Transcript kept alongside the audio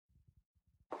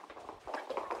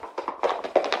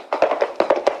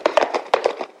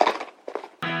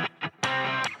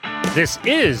This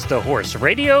is the Horse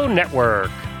Radio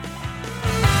Network.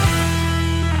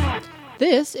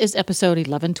 This is episode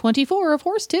 1124 of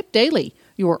Horse Tip Daily,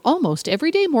 your almost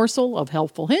everyday morsel of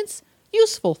helpful hints,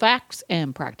 useful facts,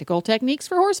 and practical techniques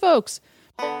for horse folks.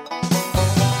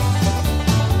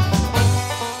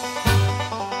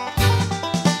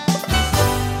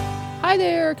 Hi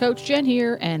there, Coach Jen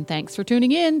here, and thanks for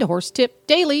tuning in to Horse Tip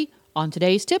Daily. On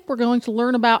today's tip, we're going to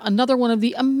learn about another one of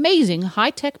the amazing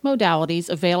high-tech modalities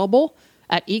available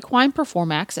at Equine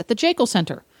Performax at the Jaeckle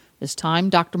Center. This time,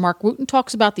 Dr. Mark Wooten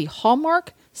talks about the Hallmarq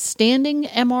standing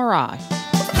MRI.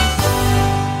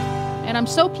 And I'm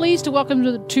so pleased to welcome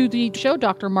to the show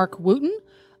Dr. Mark Wooten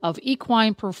of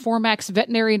Equine Performax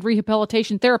Veterinary and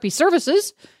Rehabilitation Therapy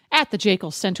Services at the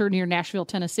Jaeckle Center near Nashville,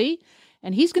 Tennessee.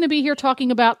 And he's going to be here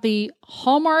talking about the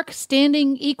Hallmarq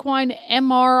standing equine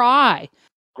MRI.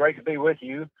 Great to be with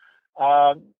you.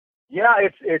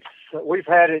 It's we've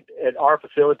had it at our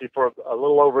facility for a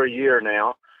little over a year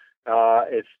now.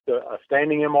 It's a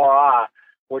standing MRI,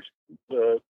 which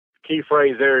the key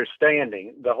phrase there is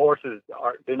standing. The horses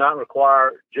do not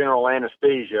require general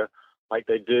anesthesia like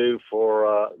they do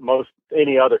for most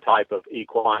any other type of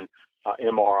equine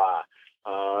MRI.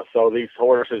 So these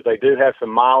horses, they do have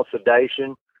some mild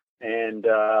sedation, and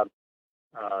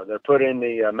they're put in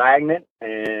the magnet,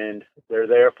 and they're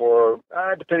there for,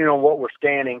 depending on what we're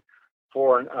scanning,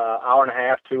 for an hour and a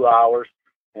half, 2 hours,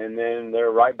 and then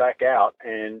they're right back out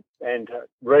and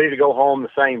ready to go home the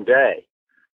same day.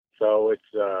 So it's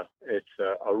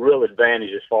a real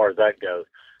advantage as far as that goes.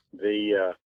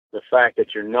 The fact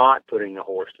that you're not putting the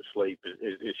horse to sleep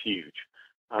is huge.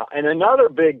 And another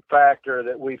big factor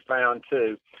that we found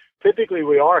too, typically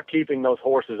we are keeping those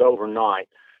horses overnight.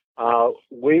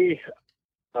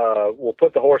 We'll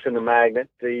put the horse in the magnet.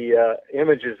 The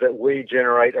images that we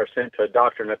generate are sent to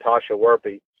Dr. Natasha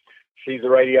Werpe. She's a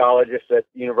radiologist at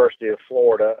the University of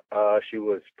Florida.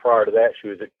 Prior to that, she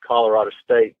was at Colorado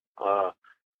State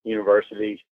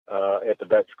University at the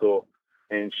vet school.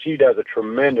 And she does a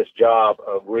tremendous job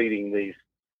of reading these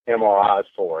MRIs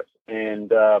for us.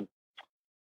 And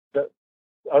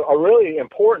a really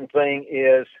important thing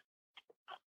is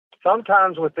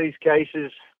sometimes with these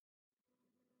cases,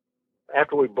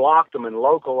 after we blocked them and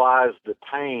localized the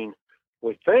pain,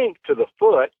 we think to the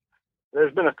foot.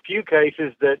 There's been a few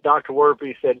cases that Dr.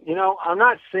 Werpe said, I'm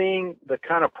not seeing the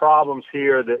kind of problems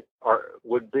here that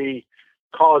would be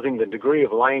causing the degree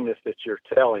of lameness that you're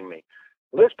telling me.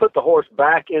 Let's put the horse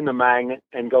back in the magnet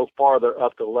and go farther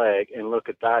up the leg and look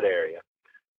at that area,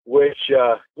 which,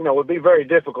 would be very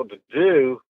difficult to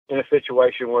do in a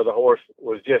situation where the horse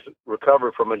was just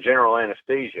recovered from a general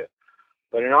anesthesia.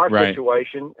 But in our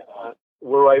situation,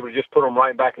 we're able to just put them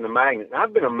right back in the magnet. And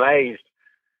I've been amazed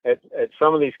at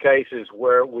some of these cases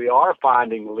where we are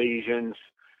finding lesions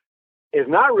is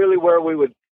not really where we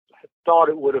would thought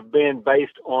it would have been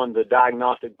based on the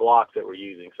diagnostic blocks that we're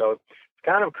using. So it's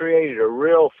kind of created a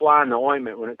real fly in the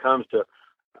ointment when it comes to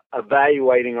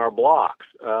evaluating our blocks.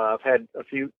 I've had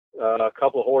a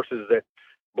couple of horses that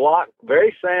block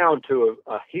very sound to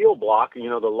a heel block, the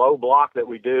low block that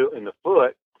we do in the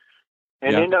foot,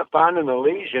 and end up finding the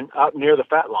lesion up near the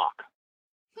fetlock.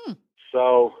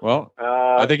 So,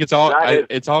 I think it's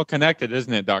all connected,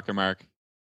 isn't it, Dr. Mark?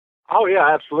 Oh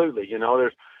yeah, absolutely.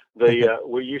 There's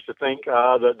we used to think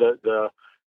the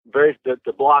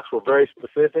blocks were very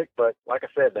specific, but like I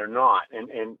said, they're not.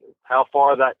 And how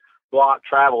far that block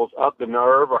travels up the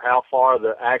nerve, or how far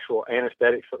the actual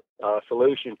anesthetic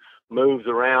solution moves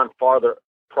around farther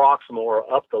proximal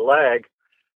or up the leg,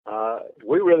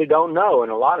 we really don't know in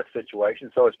a lot of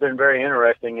situations. So it's been very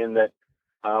interesting in that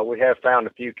we have found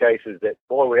a few cases that,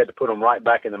 we had to put them right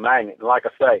back in the magnet. And like I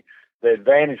say, the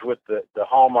advantage with the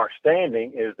Hallmarq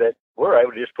standing is that we're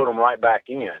able to just put them right back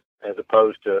in as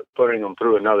opposed to putting them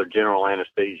through another general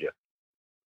anesthesia.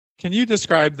 Can you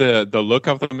describe the look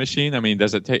of the machine? I mean,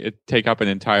 does it take up an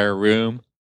entire room?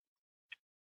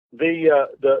 The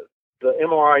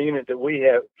MRI unit that we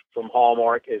have from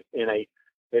Hallmarq is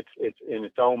it's in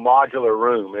its own modular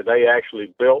room. They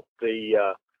actually built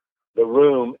the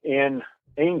room in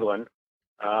England.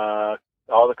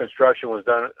 All the construction was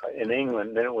done in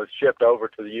England, then it was shipped over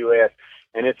to the U.S.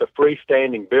 And it's a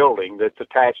freestanding building that's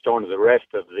attached onto the rest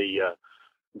of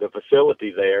the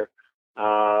facility there.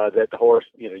 That the horse,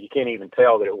 you can't even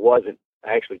tell that it wasn't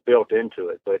actually built into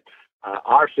it. But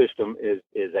our system is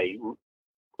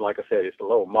like I said, it's a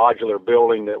little modular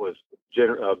building that was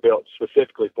built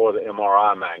specifically for the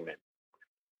MRI magnet.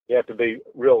 You have to be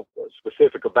real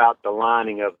specific about the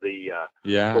lining of the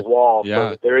wall, so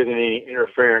that there isn't any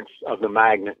interference of the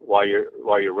magnet while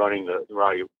you're running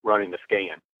the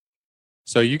scan.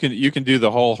 So you can do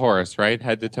the whole horse, right,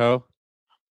 head to toe.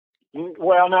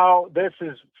 Well, no, this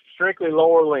is strictly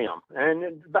lower limb,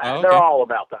 and they're all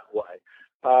about that way.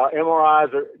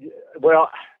 MRIs are, well,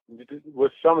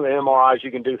 with some of the MRIs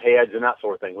you can do heads and that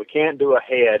sort of thing. We can't do a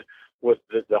head with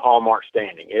the Hallmarq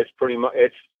standing. It's pretty much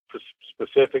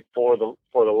specific for the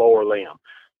lower limb,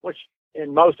 which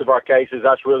in most of our cases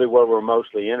that's really where we're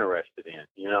mostly interested in.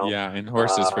 Yeah, in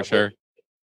horses for sure.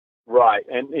 Right,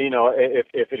 and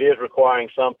if it is requiring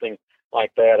something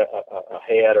like that, a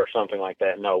head or something like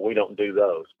that, no, we don't do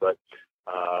those. But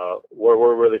where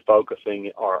we're really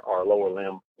focusing are lower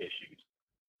limb issues.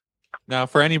 Now,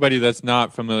 for anybody that's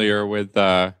not familiar with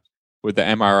the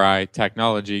MRI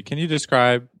technology, can you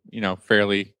describe,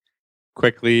 fairly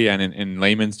quickly and in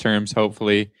layman's terms,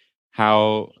 hopefully,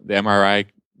 how the MRI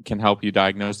can help you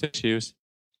diagnose issues?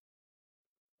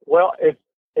 Well,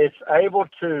 it's able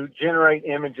to generate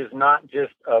images not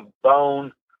just of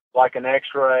bone like an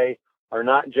X-ray, or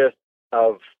not just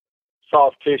of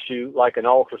soft tissue like an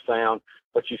ultrasound,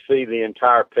 but you see the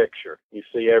entire picture. You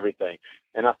see everything.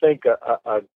 And I think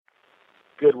a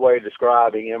good way of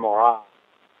describing MRI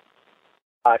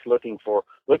is looking for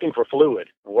fluid,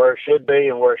 where it should be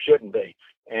and where it shouldn't be.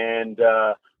 And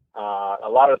a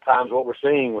lot of times what we're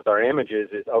seeing with our images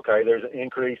is, okay, there's an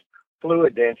increased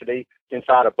fluid density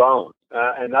inside a bone.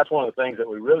 And that's one of the things that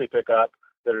we really pick up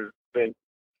that has been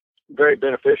very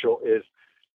beneficial is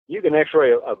you can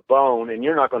X-ray a bone and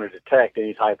you're not going to detect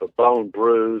any type of bone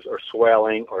bruise or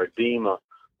swelling or edema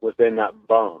within that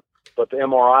bone. But the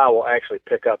MRI will actually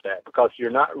pick up that, because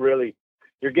you're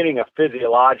getting a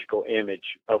physiological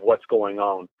image of what's going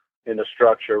on in the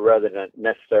structure rather than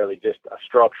necessarily just a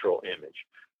structural image.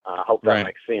 I hope that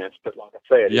makes sense. But like I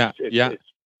said, it's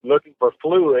looking for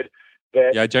fluid.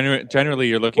 Generally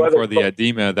you're looking for the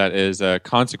edema that is a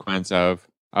consequence of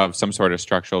some sort of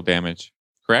structural damage,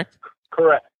 correct?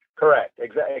 Correct.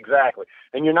 Exactly.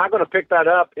 And you're not going to pick that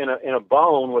up in a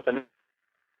bone with an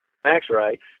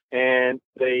X-ray. And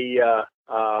there's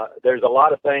a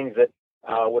lot of things that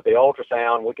with the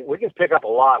ultrasound we can pick up a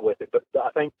lot with it. But I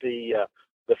think the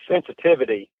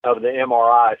sensitivity of the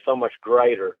MRI is so much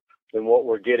greater than what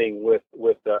we're getting with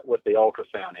the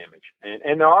ultrasound image.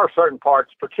 And there are certain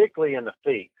parts, particularly in the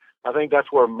feet. I think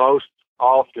that's where most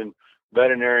often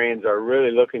veterinarians are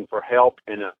really looking for help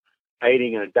in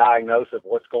aiding in a diagnosis of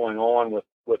what's going on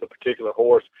with a particular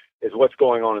horse, is what's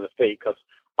going on in the feet, because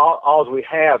all we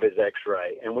have is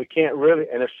X-ray, and we can't really,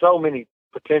 and there's so many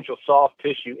potential soft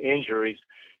tissue injuries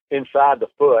inside the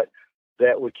foot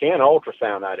that we can't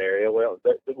ultrasound that area. Well,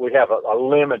 we have a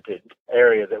limited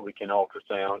area that we can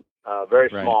ultrasound, very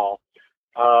small,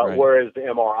 whereas the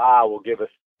MRI will give us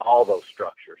all those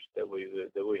structures that we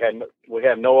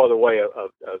have no other way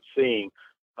of seeing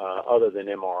other than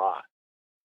MRI.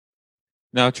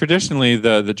 Now, traditionally,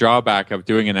 the drawback of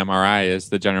doing an MRI is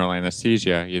the general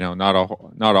anesthesia. Not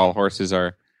all horses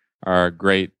are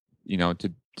great,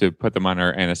 to put them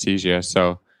under anesthesia.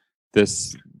 So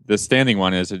the standing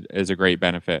one is a great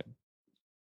benefit.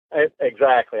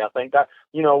 Exactly. I think that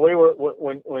we were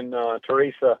when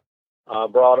Teresa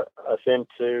brought us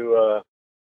into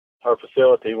her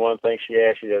facility. One thing she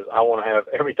asked, she says, "I want to have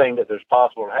everything that there's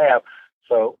possible to have."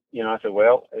 So, I said,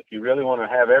 well, if you really want to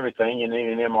have everything, you need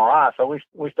an MRI. So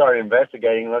we started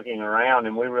investigating, looking around,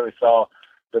 and we really saw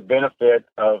the benefit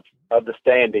of the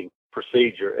standing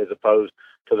procedure as opposed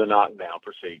to the knockdown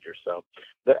procedure. So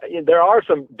there are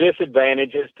some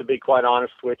disadvantages, to be quite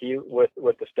honest with you, with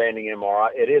the standing MRI.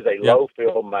 It is a low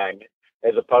field magnet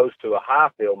as opposed to a high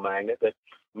field magnet that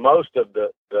most of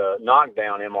the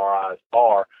knockdown MRIs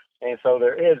are. And so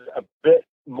there is a bit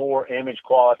more image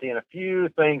quality and a few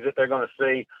things that they're going to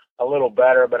see a little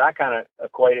better, but I kind of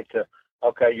equate it to,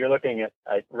 okay, you're looking at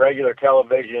a regular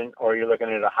television or you're looking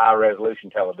at a high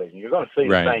resolution television. You're going to see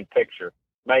the same picture,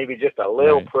 maybe just a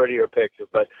little prettier picture,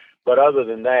 but other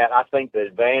than that, I think the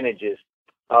advantages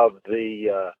of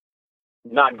the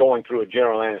not going through a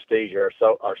general anesthesia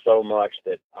are so much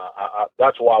that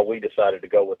that's why we decided to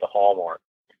go with the Hallmarq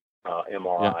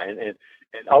MRI.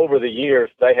 And over the years,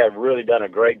 they have really done a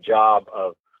great job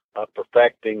of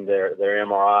perfecting their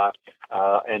MRI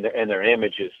and their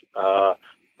images.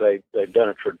 They've done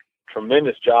a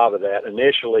tremendous job of that.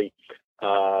 Initially,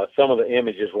 some of the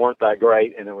images weren't that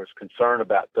great, and there was concern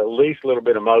about the least little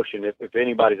bit of motion. If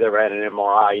anybody's ever had an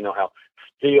MRI, you know how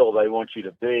still they want you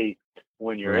to be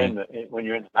when you're in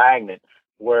the magnet.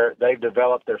 Where they've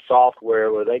developed their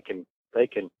software where they can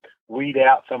weed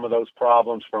out some of those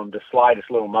problems from the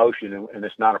slightest little motion, and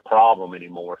it's not a problem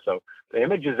anymore. So the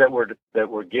images that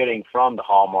we're getting from the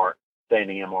Hallmarq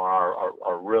standing MRI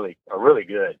are really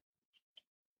good.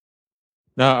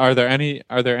 Now, are there any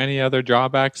other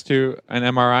drawbacks to an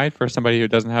MRI for somebody who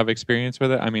doesn't have experience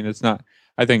with it? I mean, it's not.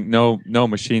 I think no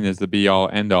machine is the be all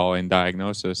end all in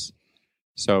diagnosis.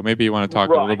 So maybe you want to talk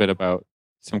a little Right. bit about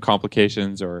some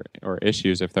complications or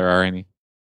issues if there are any.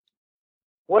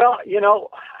 Well,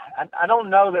 I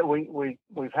don't know that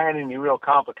we've had any real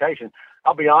complications.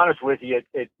 I'll be honest with you.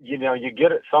 You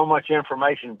get so much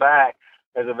information back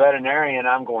as a veterinarian.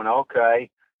 I'm going, okay,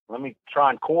 let me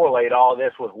try and correlate all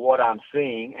this with what I'm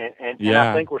seeing, and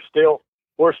I think we're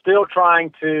still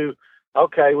trying to.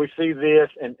 Okay, we see this,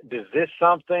 and is this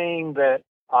something that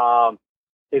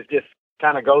is just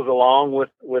kind of goes along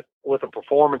with a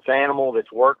performance animal that's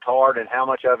worked hard, and how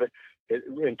much of it is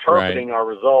interpreting our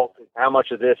results? How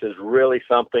much of this is really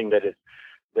something that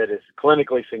is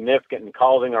clinically significant and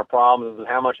causing our problems, and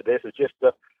how much of this is just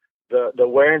the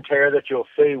wear and tear that you'll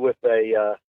see with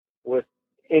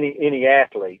any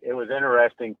athlete. It was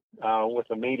interesting with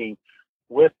the meeting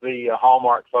with the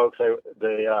Hallmarq folks.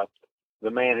 The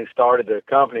man who started the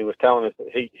company was telling us that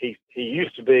he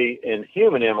used to be in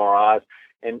human MRIs,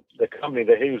 and the company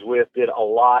that he was with did a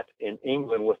lot in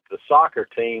England with the soccer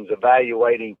teams,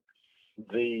 evaluating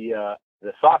the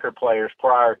soccer players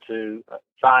prior to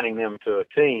signing them to a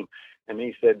team. And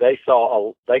he said they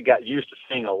got used to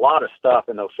seeing a lot of stuff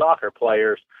in those soccer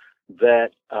players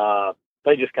that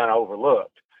they just kind of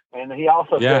overlooked. And he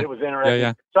also said it was interesting.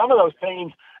 Yeah. Some of those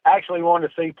teams actually wanted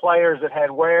to see players that had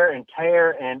wear and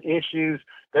tear and issues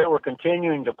that were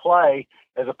continuing to play,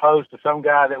 as opposed to some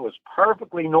guy that was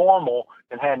perfectly normal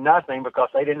and had nothing, because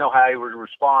they didn't know how he would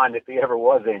respond if he ever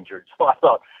was injured. So I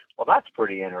thought, well, that's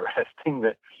pretty interesting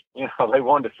that, they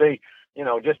wanted to see,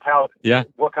 just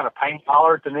what kind of pain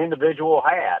tolerance an individual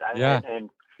had. And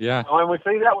we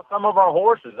see that with some of our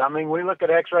horses. I mean, we look at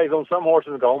x-rays on some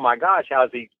horses and go, oh my gosh, how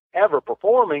is he ever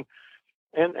performing?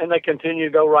 And they continue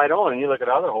to go right on. And you look at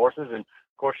other horses, and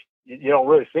of course you don't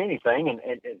really see anything.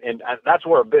 And that's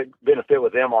where a big benefit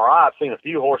with MRI. I've seen a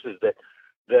few horses that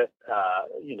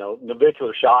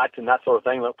navicular shots and that sort of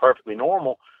thing look perfectly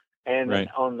normal. And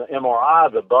on the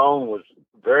MRI, the bone was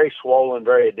very swollen,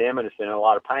 very edematous, and in a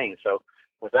lot of pain. So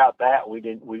without that,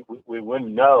 we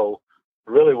wouldn't know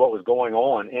really what was going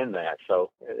on in that.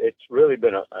 So it's really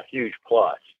been a huge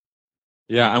plus.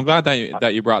 Yeah, I'm glad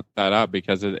that you brought that up,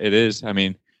 because it is. I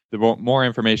mean, the more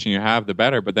information you have, the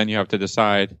better. But then you have to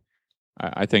decide.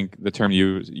 I think the term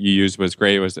you used was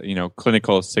great. Was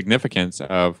clinical significance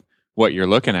of what you're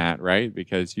looking at, right?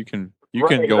 Because you can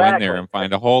go in there and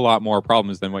find a whole lot more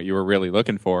problems than what you were really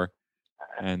looking for.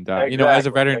 And as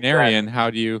a veterinarian, how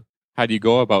do you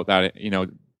go about that?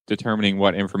 Determining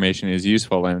what information is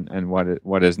useful and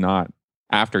what is not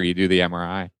after you do the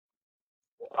MRI.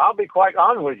 I'll be quite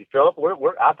honest with you, Philip.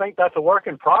 I think that's a work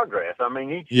in progress. I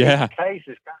mean, each case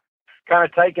is kind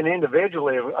of taken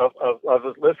individually of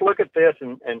let's look at this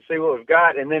and see what we've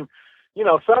got. And then,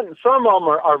 some of them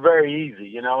are very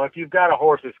easy. If you've got a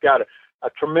horse that's got a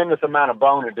tremendous amount of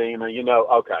bone edema,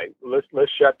 okay,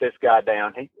 let's shut this guy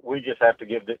down. We just have to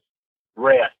give this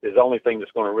rest is the only thing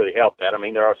that's going to really help that. I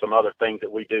mean, there are some other things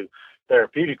that we do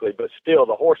therapeutically, but still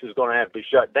the horse is going to have to be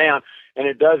shut down. And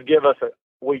it does give us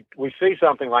we see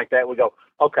something like that, we go,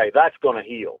 okay, that's going to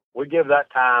heal. We give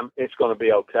that time, it's going to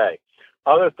be okay.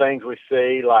 Other things we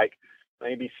see, like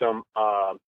maybe some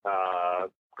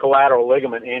collateral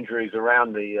ligament injuries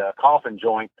around the coffin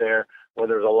joint there, where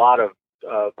there's a lot of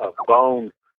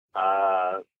bone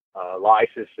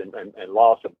lysis and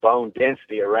loss of bone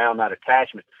density around that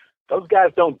attachment. Those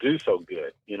guys don't do so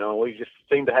good. We just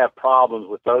seem to have problems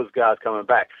with those guys coming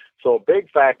back. So a big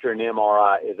factor in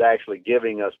MRI is actually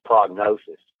giving us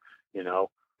prognosis.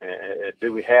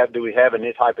 Do we have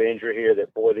any type of injury here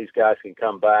that, boy, these guys can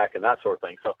come back, and that sort of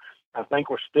thing. So I think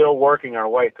we're still working our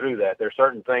way through that. There's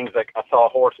certain things, like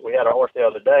we had a horse the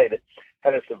other day that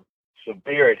had a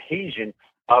severe adhesion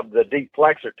of the deep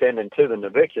flexor tendon to the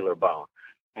navicular bone.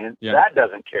 And that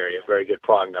doesn't carry a very good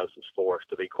prognosis for us,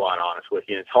 to be quite honest with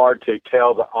you. It's hard to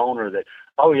tell the owner that,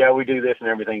 oh, yeah, we do this and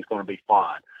everything's going to be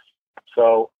fine.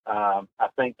 So I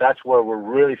think that's where we're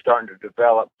really starting to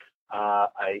develop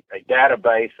a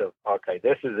database of, okay,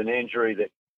 this is an injury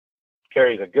that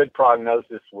carries a good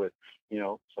prognosis with,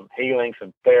 some healing,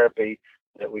 some therapy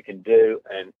that we can do,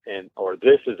 or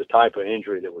this is the type of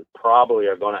injury that we probably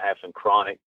are going to have some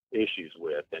chronic issues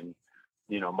with. And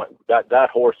that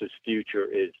horse's future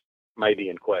is maybe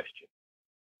in question.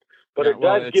 But it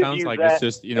does give you that. It's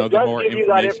just, the more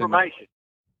information.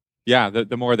 Yeah,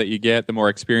 the more that you get, the more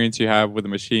experience you have with the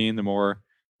machine, the more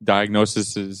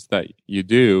diagnoses that you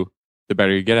do, the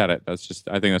better you get at it.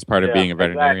 I think that's part of being a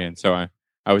veterinarian. Exactly. So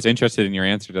I was interested in your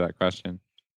answer to that question.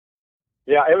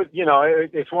 Yeah,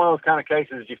 it's one of those kind of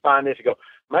cases you find this, you go,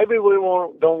 maybe we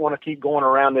don't want to keep going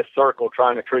around this circle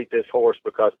trying to treat this horse,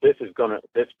 because this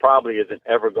probably isn't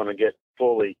ever going to get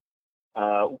fully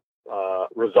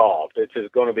resolved. It's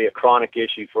going to be a chronic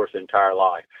issue for its entire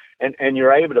life. And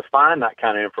you're able to find that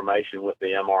kind of information with the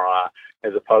MRI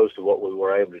as opposed to what we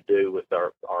were able to do with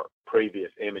our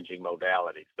previous imaging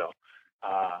modality. So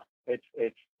it's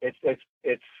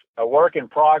a work in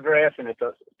progress, and it's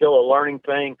still a learning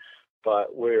thing, but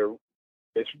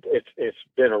it's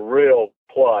been a real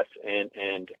plus,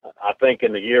 and I think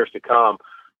in the years to come,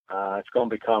 it's going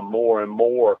to become more and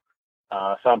more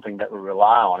something that we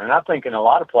rely on. And I think in a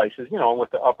lot of places,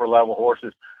 with the upper level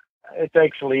horses, it's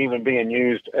actually even being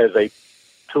used as a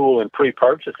tool in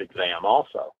pre-purchase exam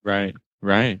also. Right.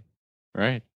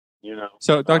 You know.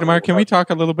 So, Dr. Mark, can we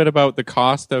talk a little bit about the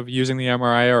cost of using the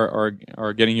MRI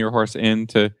or getting your horse in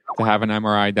to have an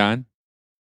MRI done?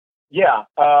 Yeah,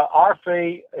 our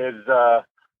fee is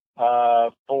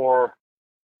for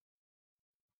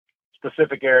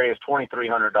specific areas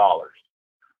 $2,300.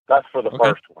 That's for the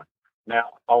first one. Now,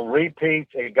 on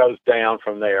repeats, it goes down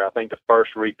from there. I think the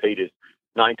first repeat is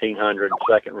 $1,900, and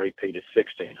second repeat is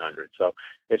 $1,600. So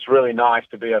it's really nice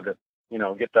to be able to,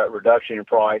 get that reduction in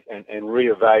price and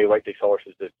reevaluate these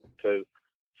horses to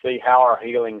see how our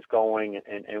healing's going.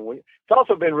 And it's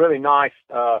also been really nice.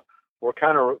 We're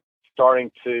kind of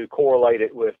starting to correlate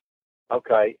it with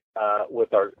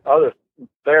our other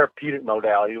therapeutic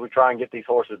modality. We try and get these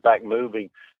horses back moving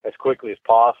as quickly as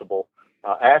possible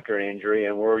after injury,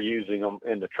 and we're using them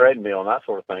in the treadmill and that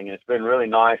sort of thing. And it's been really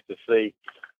nice to see,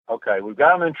 we've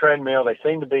got them in treadmill. They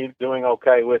seem to be doing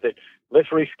okay with it. Let's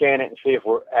rescan it and see if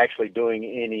we're actually doing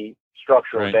any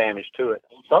structural damage to it.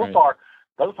 So far,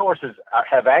 those horses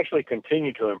have actually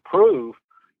continued to improve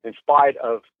in spite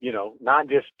of, not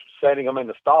just setting them in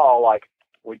the stall like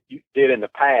we did in the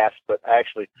past, but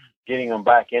actually getting them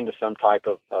back into some type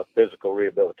of physical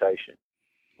rehabilitation.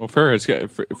 Well, for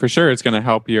sure, it's going to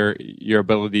help your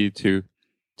ability to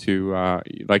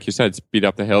like you said, speed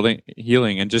up the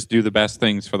healing and just do the best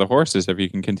things for the horses if you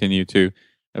can continue to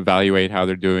evaluate how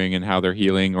they're doing and how they're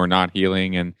healing or not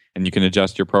healing, and you can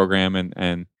adjust your program,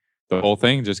 and the whole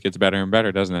thing just gets better and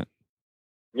better, doesn't it?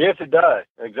 Yes, it does.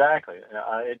 Exactly.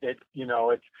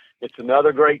 It's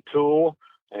another great tool,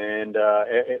 and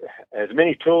as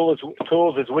many tools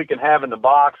as we can have in the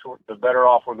box, the better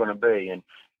off we're going to be.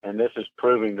 And this is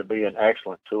proving to be an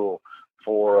excellent tool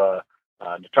for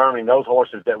determining those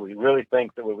horses that we really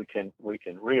think that we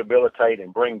can rehabilitate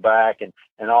and bring back,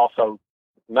 and also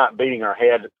not beating our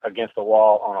head against the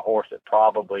wall on a horse that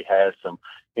probably has some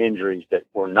injuries that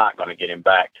we're not going to get him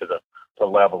back to the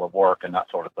level of work and that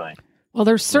sort of thing. Well,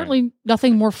 there's certainly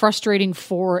nothing more frustrating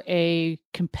for a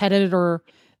competitor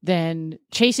than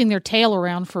chasing their tail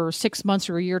around for 6 months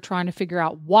or a year trying to figure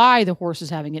out why the horse is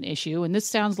having an issue. And this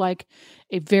sounds like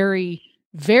a very,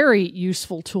 very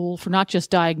useful tool for not just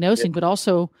diagnosing, but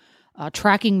also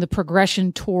tracking the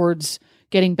progression towards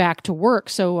getting back to work.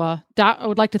 So I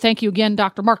would like to thank you again,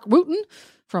 Dr. Mark Wooten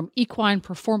from Equine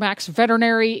Performax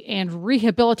Veterinary and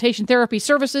Rehabilitation Therapy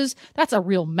Services. That's a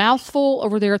real mouthful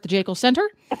over there at the Jaeckle Center.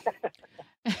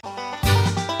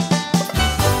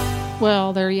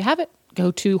 Well, there you have it.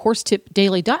 Go to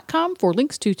horsetipdaily.com for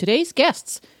links to today's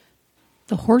guests.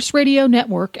 The Horse Radio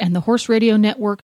Network and the Horse Radio Network